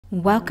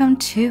Welcome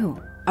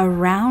to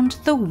Around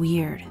the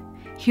Weird.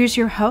 Here's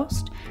your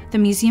host, the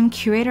museum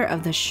curator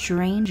of the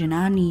strange and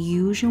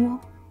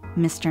unusual,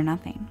 Mr.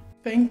 Nothing.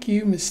 Thank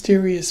you,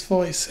 mysterious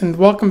voice, and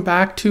welcome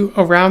back to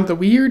Around the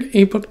Weird,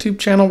 a booktube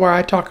channel where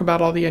I talk about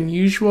all the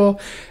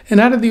unusual and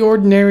out of the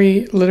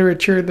ordinary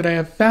literature that I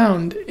have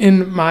found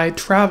in my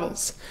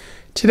travels.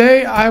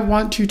 Today, I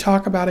want to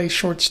talk about a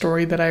short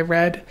story that I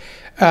read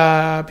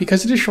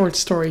because it is Short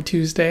Story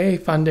Tuesday, a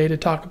fun day to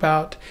talk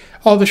about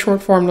all the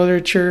short form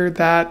literature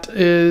that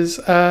is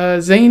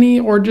zany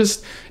or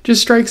just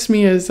strikes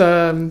me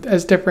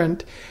as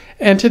different.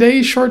 And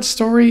today's short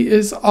story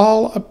is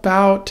all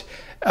about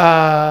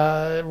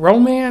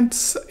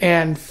romance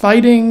and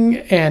fighting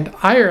and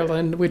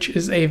Ireland, which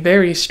is a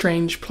very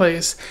strange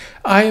place.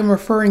 I am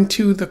referring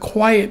to The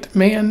Quiet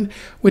Man,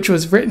 which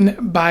was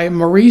written by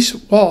Maurice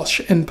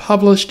Walsh and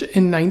published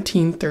in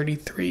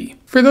 1933.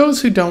 For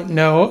those who don't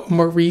know,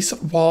 Maurice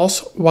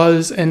Walsh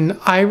was an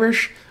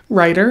Irish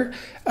writer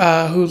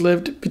who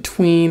lived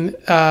between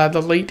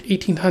the late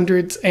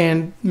 1800s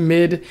and the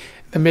mid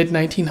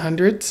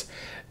 1900s.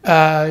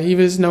 He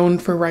was known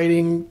for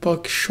writing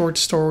books, short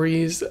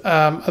stories,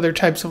 other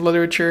types of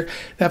literature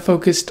that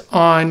focused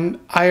on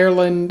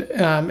Ireland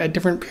at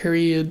different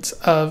periods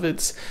of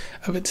its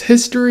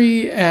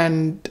history,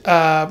 and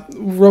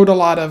wrote a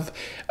lot of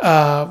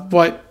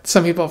what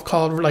some people have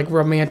called like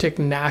romantic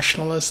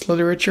nationalist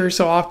literature.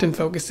 So often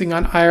focusing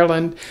on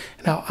Ireland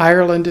and how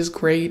Ireland is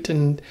great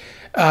and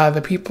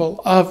the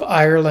people of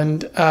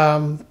Ireland,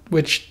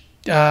 which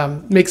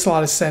makes a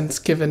lot of sense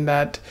given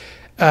that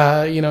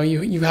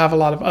you have a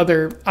lot of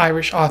other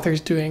Irish authors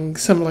doing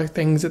similar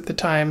things at the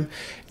time,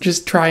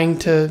 just trying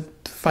to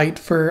fight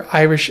for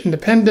Irish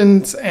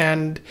independence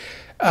and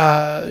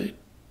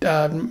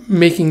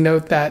making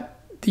note that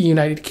the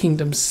United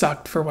Kingdom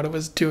sucked for what it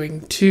was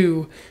doing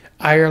to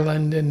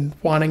Ireland and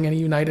wanting a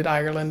united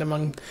Ireland,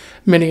 among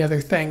many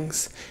other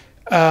things.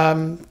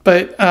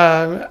 But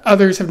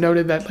others have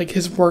noted that like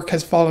his work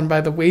has fallen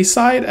by the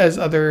wayside as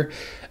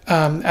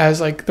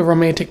like the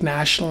romantic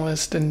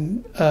nationalist,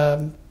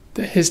 and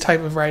his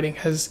type of writing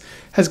has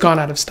gone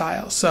out of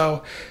style.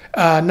 So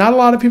not a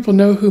lot of people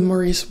know who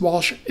Maurice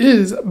Walsh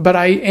is, but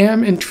I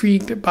am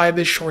intrigued by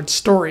this short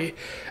story.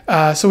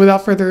 So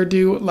without further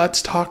ado,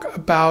 let's talk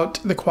about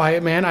The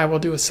Quiet Man. I will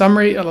do a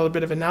summary, a little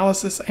bit of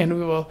analysis, and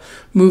we will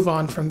move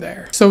on from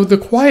there. So The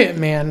Quiet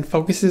Man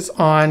focuses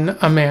on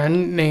a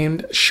man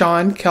named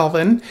Shawn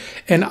Kelvin,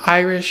 an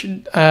Irish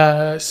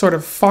sort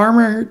of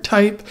farmer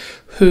type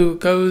who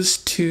goes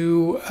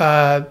to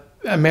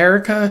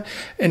America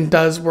and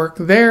does work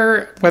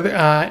there, whether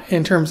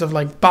in terms of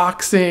like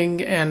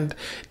boxing and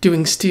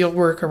doing steel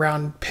work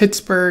around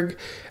Pittsburgh,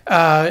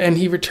 and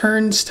he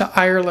returns to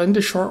Ireland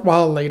a short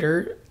while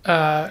later,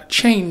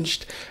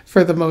 changed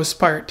for the most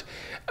part.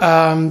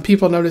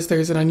 People notice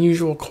there's an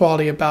unusual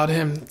quality about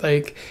him,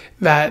 like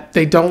that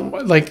they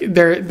don't like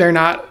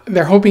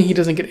they're hoping he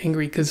doesn't get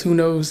angry, because who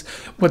knows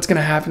what's going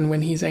to happen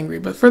when he's angry.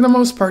 But for the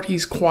most part,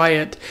 he's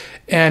quiet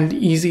and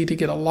easy to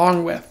get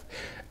along with.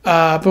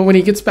 But when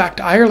he gets back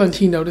to Ireland,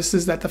 he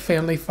notices that the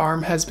family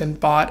farm has been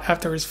bought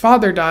after his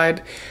father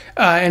died,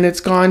 and it's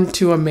gone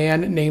to a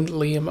man named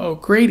Liam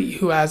O'Grady,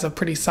 who has a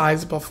pretty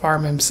sizable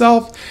farm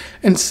himself.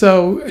 And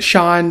so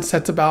Shawn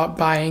sets about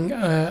buying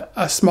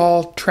a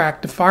small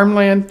tract of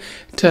farmland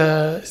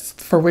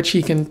for which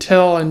he can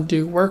till and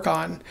do work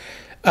on.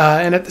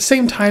 And at the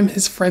same time,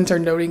 his friends are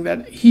noting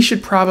that he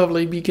should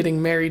probably be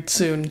getting married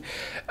soon.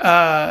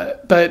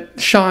 But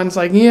Shawn's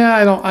like,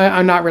 yeah,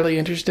 I'm not really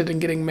interested in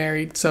getting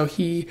married. So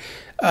he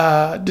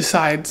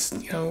decides,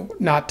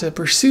 not to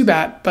pursue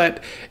that.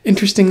 But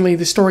interestingly,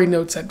 the story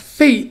notes that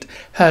fate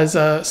has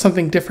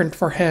something different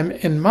for him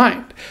in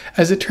mind.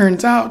 As it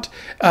turns out,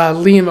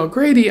 Liam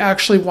O'Grady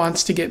actually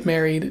wants to get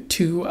married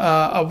to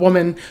a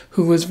woman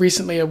who was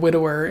recently a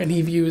widower, and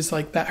he views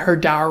like that her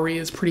dowry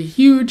is pretty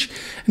huge,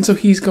 and so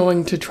he's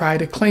going to try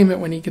to claim it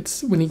when he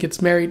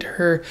gets married to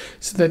her,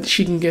 so that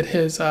she can get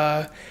his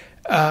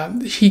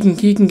he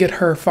can get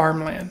her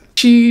farmland.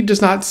 She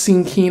does not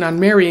seem keen on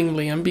marrying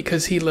Liam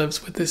because he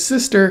lives with his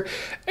sister,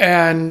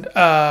 and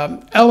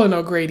Ellen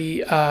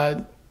O'Grady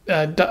the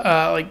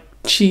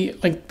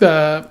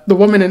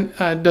woman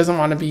doesn't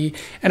want to be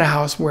in a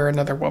house where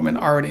another woman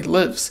already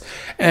lives.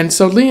 And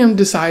so Liam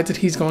decides that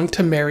he's going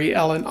to marry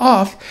Ellen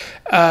off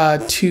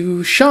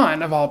to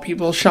Shawn, of all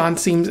people. Shawn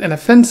seems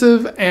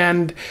inoffensive,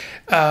 and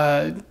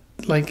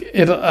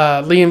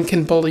Liam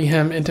can bully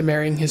him into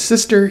marrying his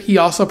sister. He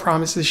also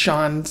promises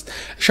Shawn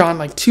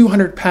like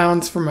 200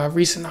 pounds from a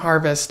recent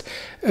harvest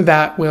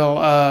that will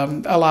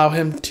allow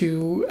him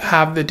to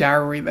have the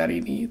dowry that he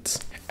needs.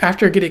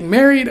 After getting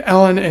married,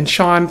 Ellen and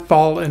Shawn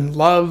fall in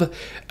love.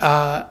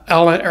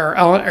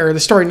 The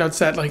story notes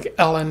that like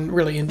Ellen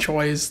really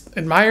enjoys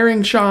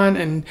admiring Shawn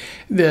and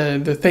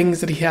the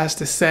things that he has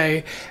to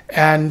say,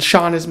 and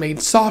Shawn is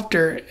made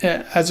softer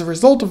as a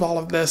result of all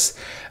of this.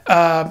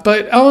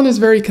 But Ellen is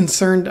very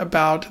concerned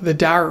about the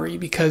dowry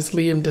because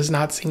Liam does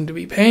not seem to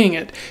be paying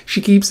it.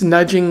 She keeps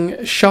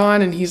nudging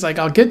Shawn, and he's like,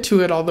 I'll get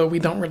to it, although we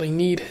don't really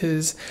need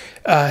his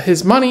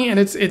his money, and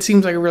it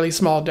seems like a really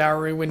small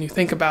dowry when you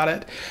think about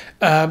it.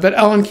 But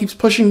Ellen keeps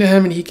pushing to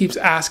him, and he keeps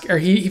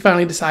he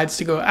finally decides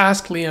to go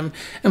ask Liam,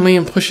 and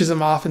Liam pushes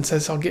him off and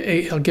says he'll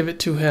give it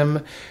to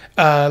him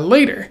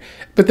later.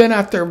 But then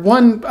after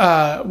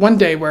one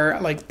day where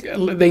like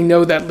they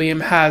know that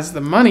Liam has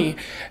the money,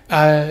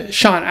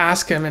 Shawn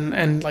asks him,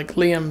 and like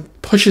Liam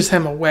pushes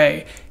him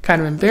away,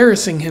 kind of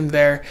embarrassing him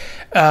there.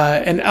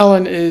 And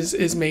Ellen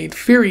is made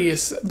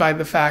furious by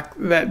the fact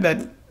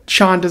that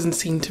Shawn doesn't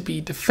seem to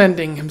be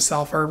defending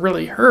himself, or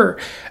really her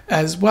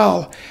as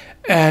well.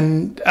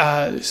 And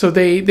so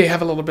they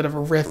have a little bit of a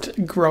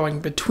rift growing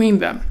between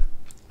them.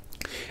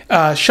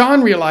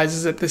 Shawn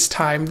realizes at this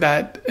time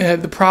that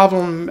the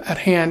problem at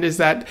hand is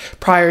that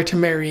prior to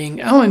marrying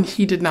Ellen,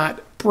 he did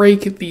not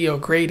break the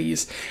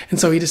O'Grady's, and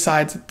so he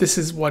decides that this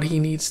is what he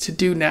needs to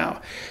do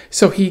now.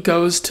 So he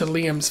goes to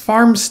Liam's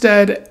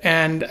farmstead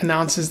and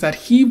announces that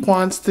he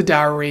wants the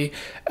dowry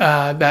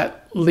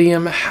that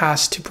Liam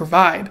has to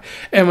provide.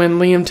 And when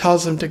Liam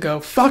tells him to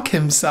go fuck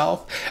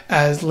himself,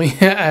 as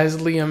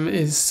Liam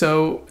is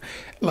so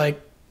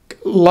like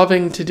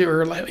loving to do,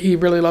 or like, he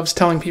really loves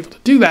telling people to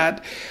do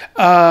that,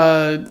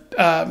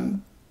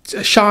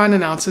 Shawn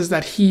announces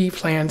that he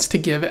plans to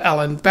give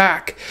Ellen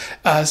back,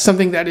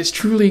 something that is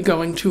truly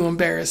going to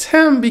embarrass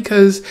him,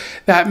 because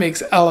that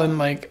makes Ellen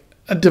like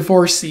a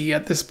divorcee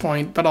at this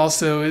point, but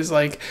also is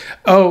like,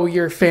 oh,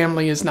 your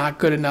family is not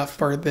good enough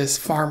for this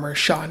farmer,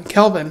 Shawn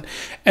Kelvin.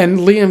 And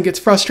Liam gets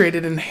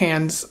frustrated and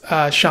hands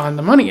Shawn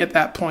the money at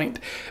that point.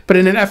 But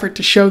in an effort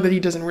to show that he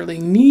doesn't really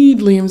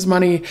need Liam's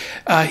money,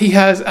 he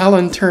has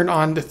Ellen turn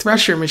on the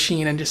thresher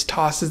machine and just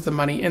tosses the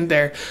money in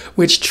there,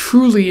 which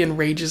truly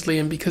enrages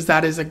Liam, because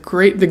that is the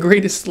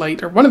greatest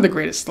slight, or one of the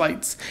greatest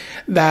slights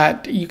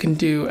that you can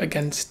do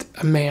against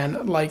a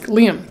man like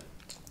Liam.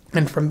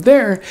 And from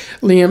there,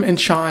 Liam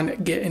and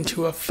Shawn get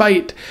into a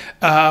fight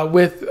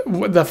with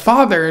the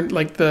father,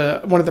 like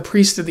one of the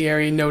priests of the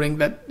area, noting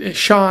that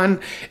Shawn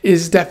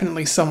is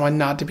definitely someone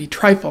not to be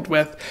trifled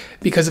with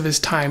because of his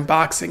time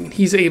boxing.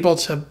 He's able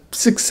to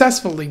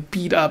successfully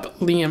beat up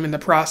Liam in the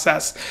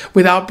process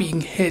without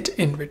being hit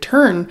in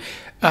return,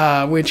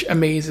 which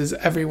amazes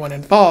everyone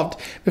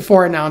involved,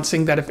 before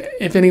announcing that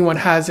if anyone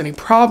has any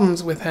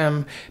problems with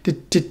him,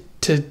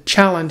 to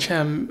challenge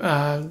him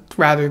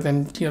rather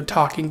than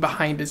talking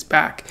behind his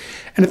back.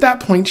 And at that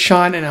point,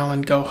 Shawn and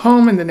Ellen go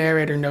home, and the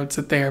narrator notes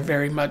that they are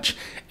very much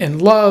in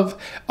love,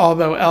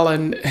 although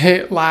Ellen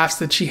laughs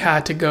that she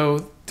had to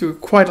go through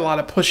quite a lot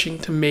of pushing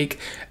to make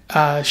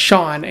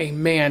Shawn a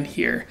man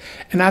here.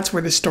 And that's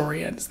where the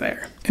story ends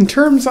there. In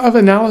terms of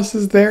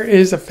analysis, there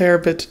is a fair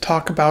bit to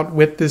talk about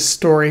with this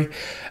story.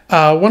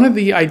 One of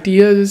the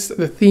ideas,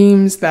 the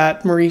themes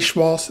that Maurice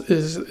Walsh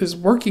is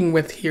working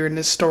with here in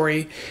this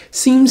story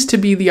seems to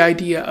be the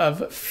idea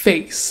of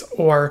face,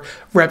 or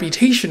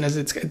reputation as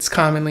it's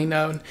commonly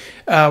known,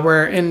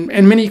 where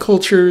in many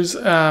cultures,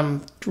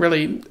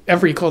 really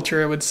every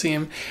culture it would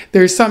seem,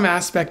 there's some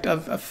aspect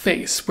of a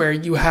face where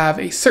you have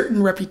a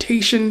certain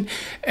reputation,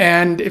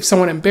 and if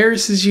someone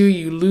embarrasses you,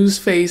 you lose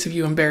face. If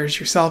you embarrass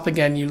yourself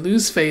again, you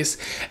lose face.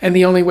 And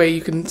the only way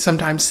you can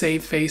sometimes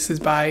save face is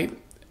by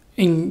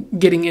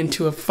getting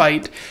into a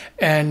fight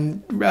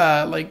and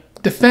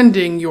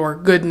defending your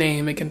good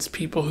name against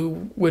people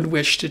who would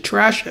wish to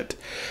trash it.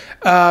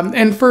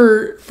 And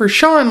for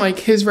Shawn,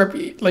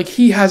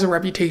 he has a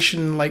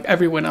reputation like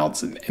everyone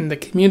else in the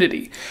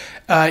community.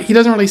 He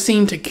doesn't really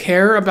seem to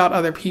care about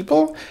other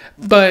people,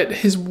 but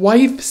his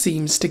wife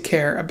seems to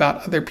care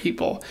about other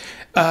people.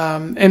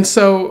 And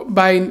so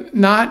by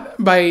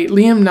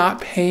Liam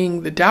not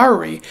paying the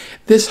dowry,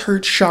 this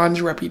hurts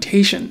Shawn's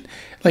reputation.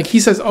 Like,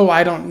 he says, oh,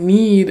 I don't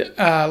need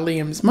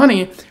Liam's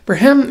money. For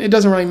him, it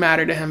doesn't really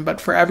matter to him,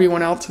 but for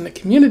everyone else in the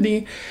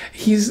community,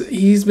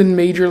 he's been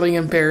majorly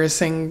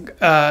embarrassing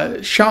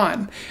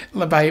Shawn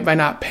by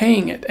not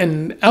paying it.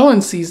 And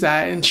Ellen sees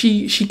that, and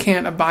she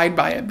can't abide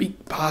by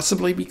it,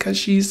 possibly because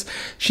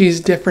she's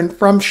different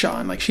from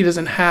Shawn. Like, she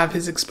doesn't have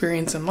his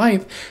experience in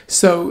life,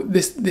 so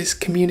this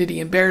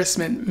community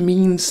embarrassment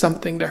means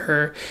something to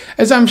her,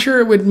 as I'm sure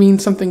it would mean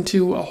something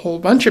to a whole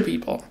bunch of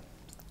people.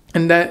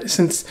 And that,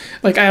 since,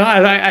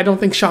 I don't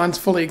think Shawn's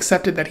fully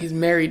accepted that he's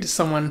married to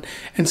someone,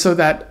 and so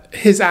that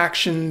his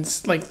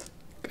actions,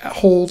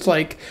 hold,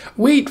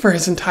 weight for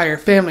his entire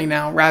family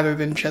now, rather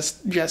than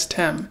just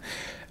him.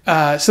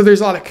 So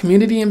there's a lot of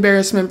community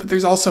embarrassment, but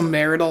there's also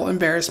marital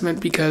embarrassment,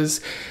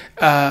 because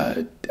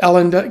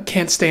Ellen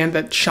can't stand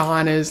that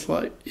Shawn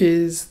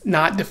is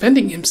not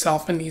defending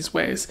himself in these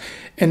ways.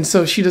 And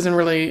so she doesn't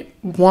really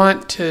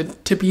want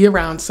to be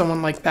around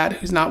someone like that,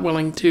 who's not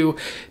willing to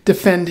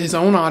defend his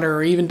own honor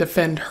or even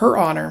defend her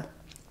honor.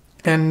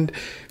 And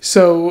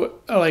so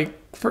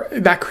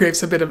that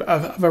creates a bit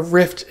of a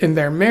rift in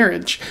their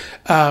marriage,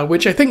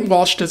 which I think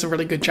Walsh does a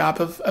really good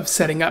job of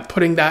setting up,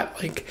 putting that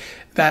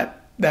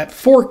that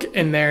fork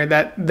in there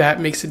that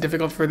makes it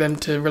difficult for them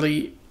to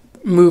really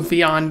move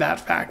beyond that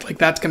fact.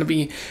 That's going to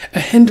be a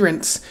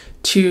hindrance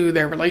to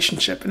their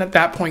relationship. And at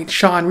that point,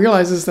 Shawn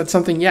realizes that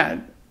something,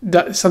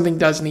 something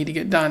does need to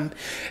get done.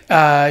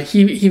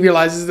 He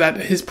realizes that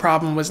his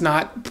problem was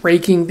not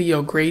breaking the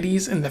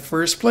O'Grady's in the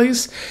first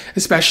place,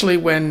 especially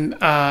when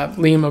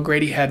Liam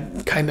O'Grady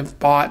had kind of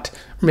bought,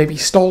 or maybe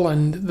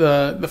stolen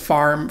the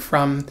farm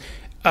from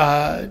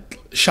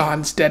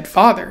Shawn's dead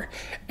father.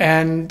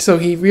 And so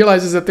he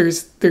realizes that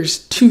there's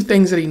two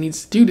things that he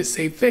needs to do to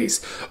save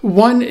face.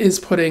 One is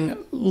putting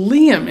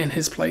Liam in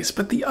his place,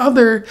 but the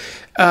other,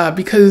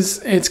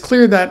 because it's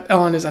clear that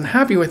Ellen is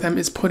unhappy with him,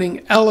 is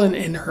putting Ellen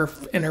in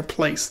her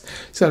place,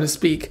 so to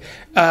speak.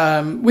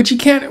 Which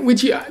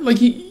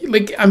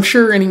I'm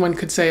sure anyone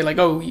could say, like,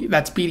 oh,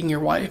 that's beating your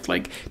wife,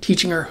 like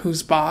teaching her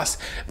who's boss.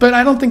 But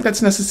I don't think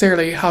that's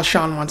necessarily how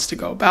Shawn wants to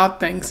go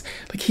about things.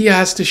 Like, he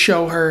has to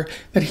show her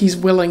that he's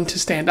willing to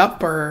stand up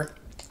for her.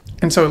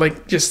 And so,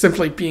 like, just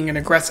simply being an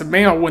aggressive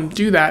male wouldn't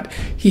do that.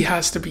 He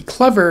has to be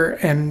clever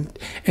and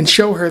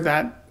show her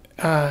that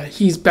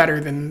he's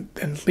better than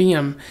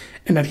Liam,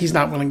 and that he's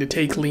not willing to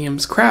take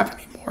Liam's crap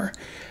anymore.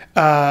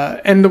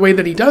 And the way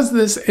that he does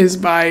this is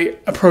by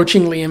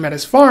approaching Liam at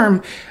his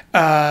farm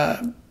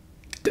and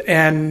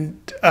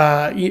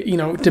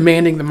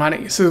demanding the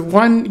money. So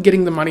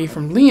getting the money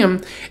from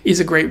Liam is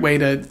a great way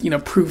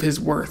to, prove his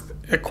worth,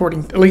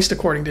 at least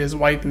according to his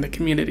wife and the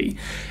community.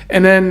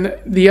 And then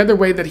the other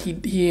way that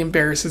he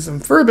embarrasses him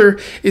further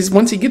is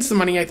once he gets the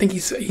money, I think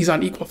he's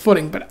on equal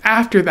footing. But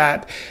after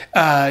that,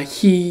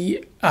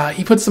 he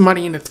puts the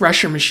money in a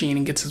thresher machine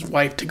and gets his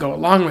wife to go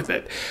along with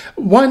it.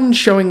 One,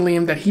 showing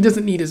Liam that he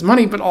doesn't need his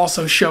money, but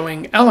also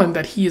showing Ellen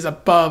that he is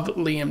above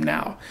Liam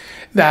now.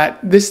 That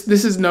this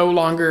is no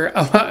longer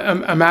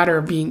a matter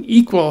of being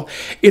equal.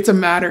 It's a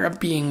matter of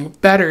being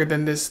better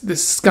than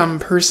this scum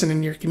person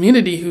in your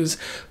community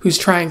who's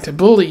trying to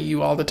bully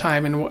you all the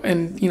time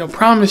and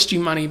promised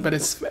you money but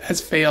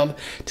has failed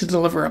to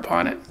deliver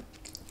upon it.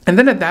 And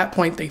then at that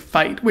point they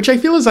fight, which I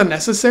feel is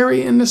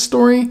unnecessary in this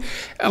story.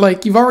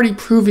 Like, you've already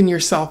proven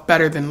yourself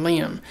better than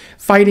Liam.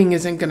 Fighting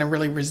isn't going to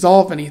really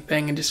resolve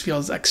anything and just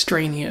feels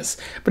extraneous.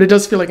 But it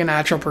does feel like a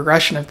natural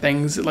progression of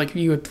things. Like, if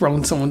you had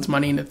thrown someone's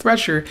money in a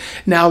thresher,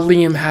 now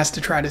Liam has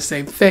to try to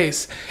save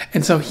face.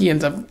 And so he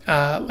ends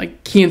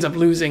up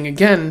losing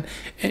again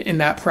in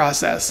that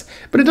process.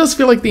 But it does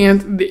feel like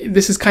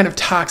this is kind of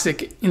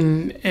toxic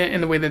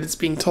in the way that it's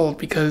being told,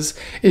 because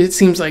it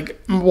seems like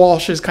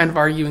Walsh is kind of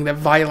arguing that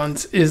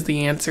violence is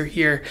the answer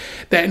here,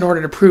 that in order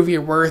to prove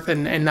your worth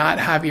and not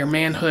have your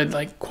manhood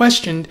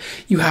questioned,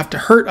 you have to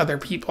hurt other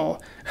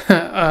people,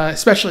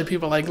 especially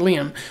people like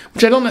Liam,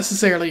 which I don't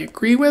necessarily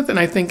agree with, and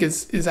I think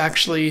is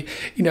actually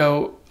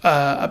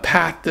a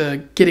path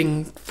to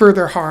getting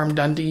further harm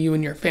done to you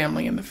and your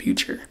family in the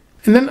future.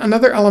 And then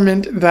another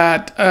element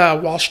that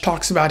Walsh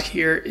talks about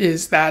here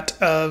is that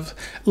of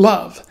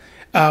love.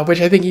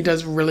 Which I think he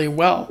does really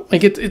well.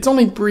 Like, it's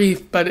only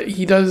brief, but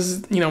he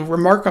does,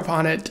 remark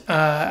upon it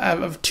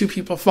of two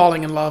people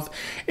falling in love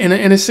in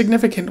a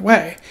significant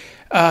way.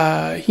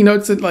 He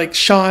notes that,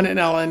 Shawn and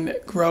Ellen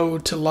grow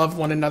to love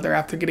one another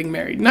after getting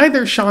married.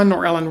 Neither Shawn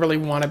nor Ellen really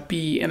want to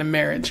be in a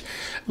marriage.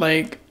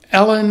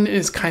 Ellen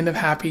is kind of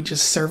happy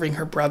just serving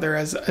her brother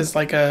as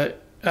like a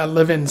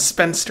live-in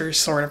spinster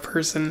sort of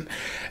person,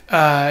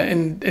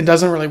 and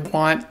doesn't really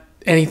want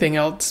anything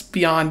else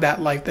beyond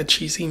that life that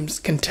she seems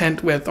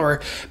content with,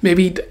 or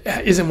maybe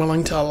isn't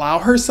willing to allow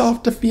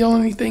herself to feel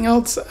anything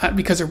else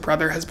because her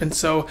brother has been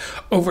so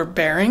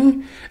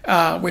overbearing,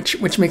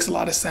 which makes a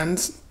lot of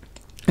sense.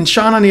 And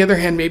Shawn, on the other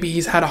hand, maybe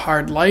he's had a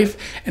hard life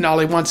and all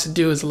he wants to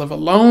do is live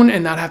alone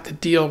and not have to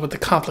deal with the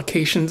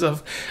complications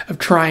of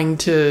trying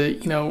to,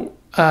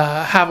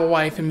 have a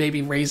wife and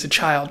maybe raise a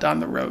child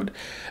down the road.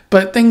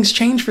 But things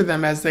change for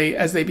them as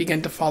they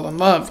begin to fall in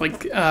love.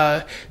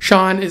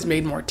 Shawn is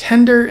made more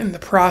tender in the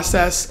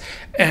process,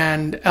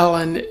 and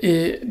Ellen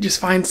just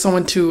finds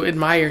someone to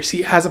admire.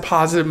 She has a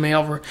positive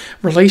male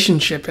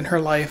relationship in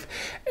her life,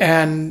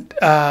 and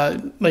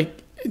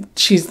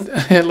she's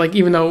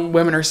even though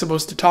women are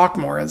supposed to talk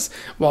more, as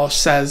Walsh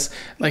says,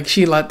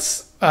 she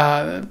lets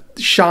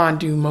Shawn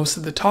do most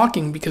of the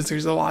talking because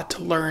there's a lot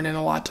to learn and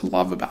a lot to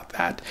love about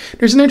that.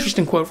 There's an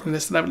interesting quote from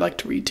this that I would like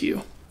to read to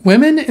you.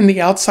 Women in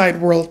the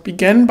outside world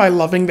begin by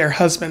loving their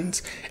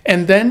husbands,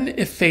 and then,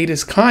 if fate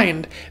is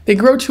kind, they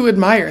grow to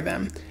admire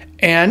them,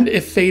 and,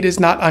 if fate is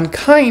not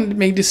unkind,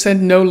 may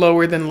descend no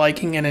lower than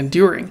liking and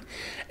enduring.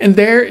 And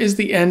there is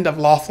the end of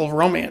lawful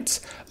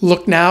romance.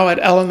 Look now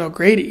at Ellen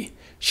O'Grady.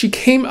 She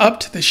came up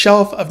to the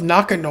shelf of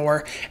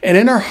Knockanoor, and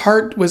in her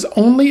heart was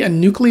only a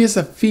nucleus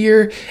of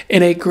fear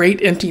and a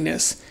great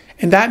emptiness,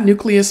 and that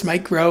nucleus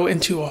might grow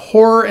into a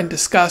horror and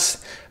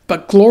disgust.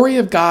 But glory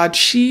of God,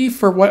 she,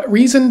 for what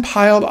reason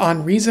piled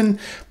on reason,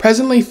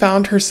 presently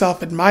found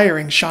herself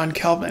admiring Shawn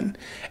Kelvin,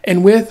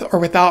 and with or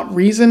without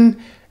reason,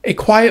 a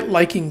quiet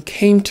liking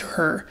came to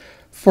her,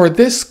 for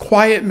this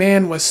quiet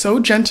man was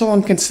so gentle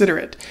and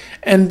considerate.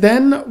 And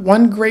then,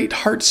 one great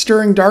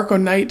heart-stirring dark o'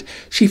 night,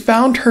 she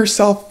found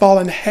herself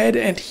fallen head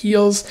and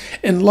heels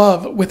in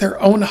love with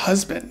her own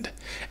husband.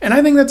 And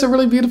I think that's a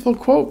really beautiful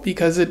quote,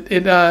 because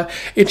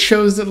it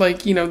shows that,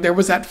 like, you know, there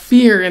was that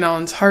fear in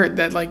Ellen's heart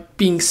that, like,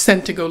 being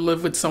sent to go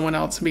live with someone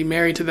else and be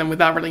married to them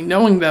without really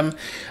knowing them,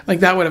 like,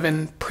 that would have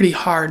been pretty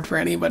hard for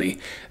anybody.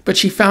 But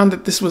she found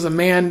that this was a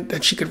man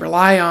that she could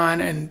rely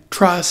on and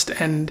trust,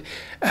 and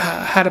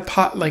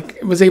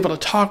was able to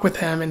talk with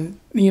him, and,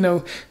 you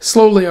know,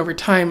 slowly over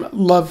time,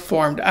 love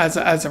formed as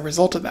a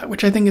result of that,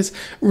 which I think is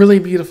really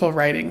beautiful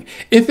writing.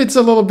 If it's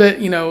a little bit,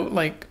 you know,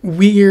 like,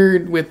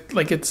 weird with,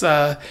 like, it's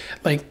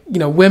like, you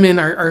know, women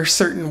are a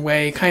certain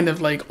way, kind of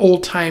like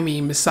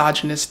old-timey,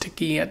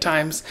 misogynistic-y at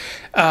times,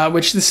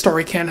 which the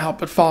story can't help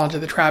but fall into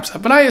the traps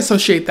of. But I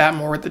associate that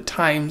more with the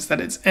times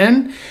that it's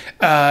in,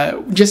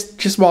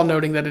 just while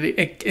noting that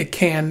it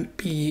can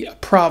be a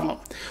problem.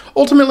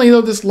 Ultimately,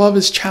 though, this love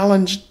is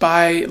challenged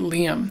by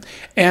Liam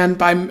and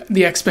by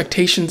the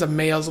expectations of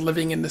males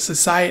living in the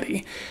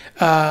society.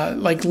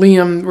 Like,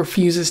 Liam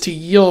refuses to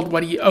yield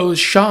what he owes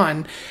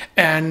Shawn,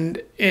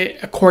 and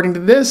according to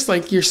this,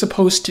 like, you're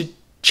supposed to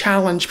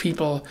challenge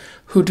people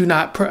who do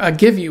not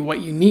give you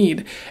what you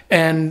need,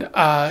 and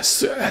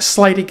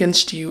slight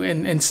against you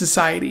in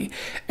society.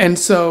 And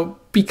so,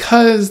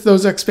 because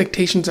those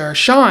expectations are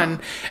Shawn,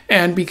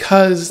 and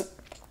because,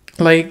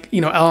 like, you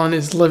know, Ellen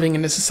is living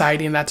in a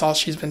society and that's all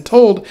she's been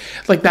told,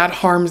 like, that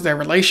harms their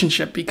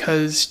relationship,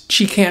 because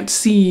she can't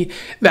see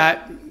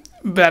that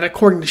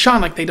according to Shawn,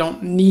 like, they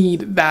don't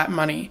need that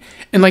money.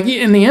 And, like,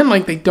 in the end,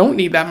 like, they don't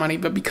need that money,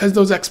 but because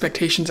those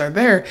expectations are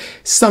there,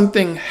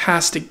 something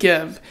has to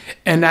give.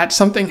 And that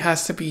something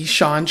has to be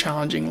Shawn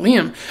challenging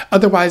Liam.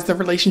 Otherwise, the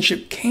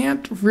relationship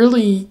can't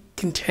really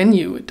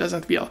continue, it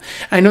doesn't feel.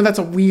 I know that's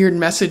a weird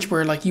message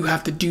where, like, you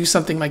have to do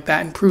something like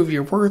that and prove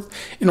your worth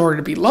in order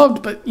to be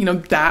loved, but, you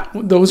know,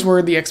 those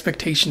were the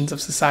expectations of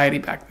society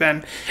back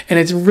then, and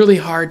it's really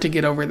hard to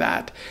get over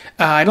that.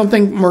 I don't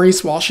think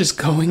Maurice Walsh is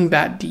going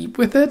that deep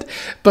with it,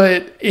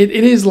 but it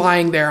is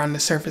lying there on the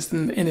surface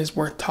and is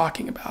worth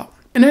talking about.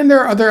 And then there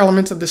are other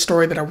elements of the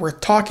story that are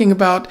worth talking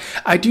about.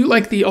 I do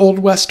like the old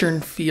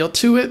Western feel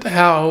to it,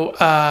 how,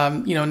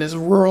 you know, in this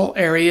rural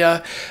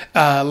area,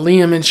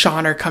 Liam and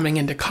Shawn are coming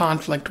into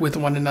conflict with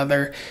one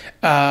another.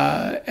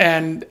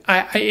 And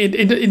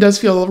it does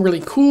feel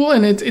really cool,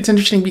 and it's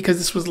interesting because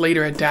this was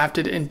later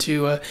adapted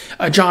into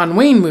a John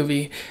Wayne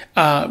movie,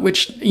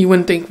 which you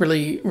wouldn't think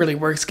really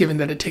works given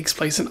that it takes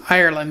place in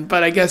Ireland.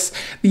 But I guess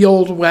the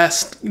Old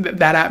West,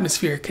 that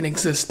atmosphere can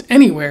exist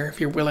anywhere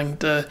if you're willing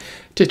to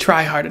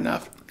try hard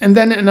enough. And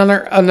then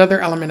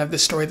another element of the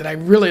story that I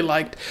really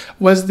liked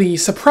was the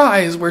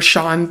surprise where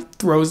Shawn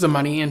throws the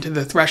money into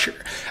the thresher.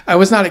 I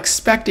was not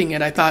expecting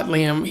it. I thought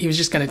he was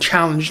just going to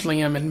challenge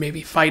Liam and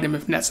maybe fight him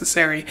if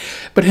necessary.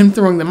 But him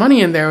throwing the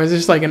money in there was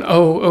just like an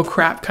oh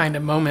crap kind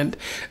of moment.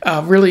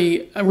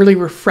 Really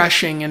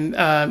refreshing, and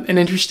an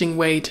interesting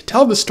way to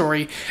tell the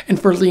story, and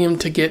for Liam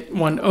to get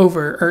one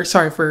over, or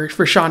sorry,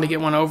 for Shawn to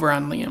get one over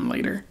on Liam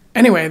later.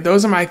 Anyway,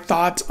 those are my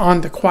thoughts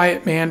on The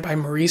Quiet Man by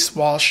Maurice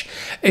Walsh.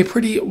 A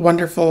pretty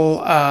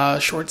wonderful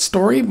short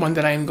story, one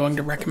that I am going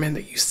to recommend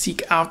that you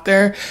seek out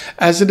there,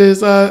 as it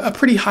is a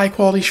pretty high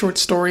quality short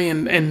story,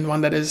 and one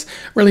that is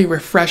really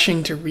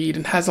refreshing to read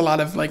and has a lot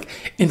of, like,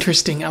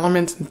 interesting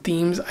elements and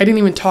themes. I didn't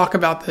even talk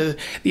about the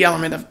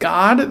element of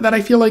God that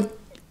I feel like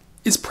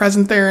is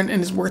present there and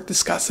is worth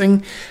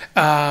discussing.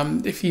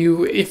 If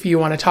you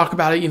want to talk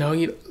about it, you know,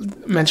 you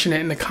mention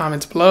it in the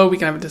comments below. We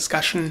can have a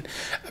discussion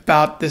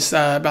about this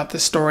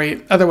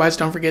story. Otherwise,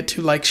 don't forget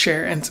to like,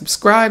 share, and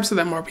subscribe so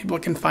that more people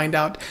can find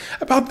out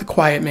about The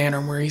Quiet Man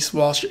or Maurice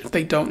Walsh if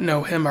they don't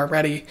know him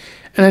already.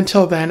 And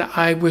until then,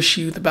 I wish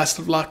you the best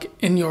of luck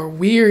in your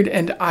weird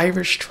and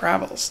Irish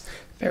travels.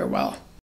 Farewell.